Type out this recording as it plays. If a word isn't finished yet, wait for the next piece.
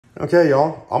Okay,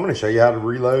 y'all, I'm gonna show you how to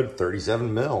reload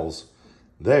 37 mils.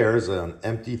 There's an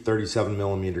empty 37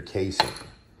 millimeter casing.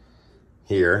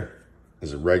 Here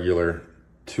is a regular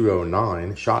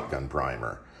 209 shotgun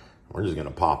primer. We're just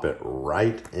gonna pop it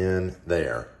right in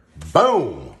there.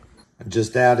 Boom! I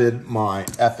just added my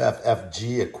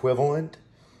FFFG equivalent.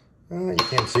 You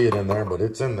can't see it in there, but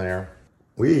it's in there.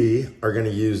 We are gonna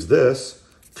use this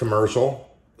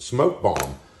commercial smoke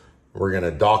bomb. We're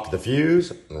gonna dock the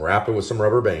fuse and wrap it with some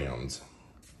rubber bands.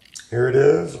 Here it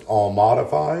is, all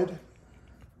modified.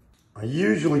 I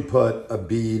usually put a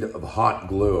bead of hot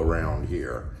glue around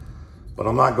here, but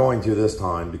I'm not going to this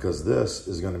time because this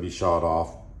is gonna be shot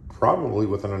off probably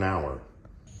within an hour.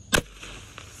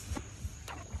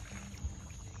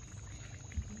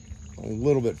 A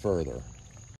little bit further.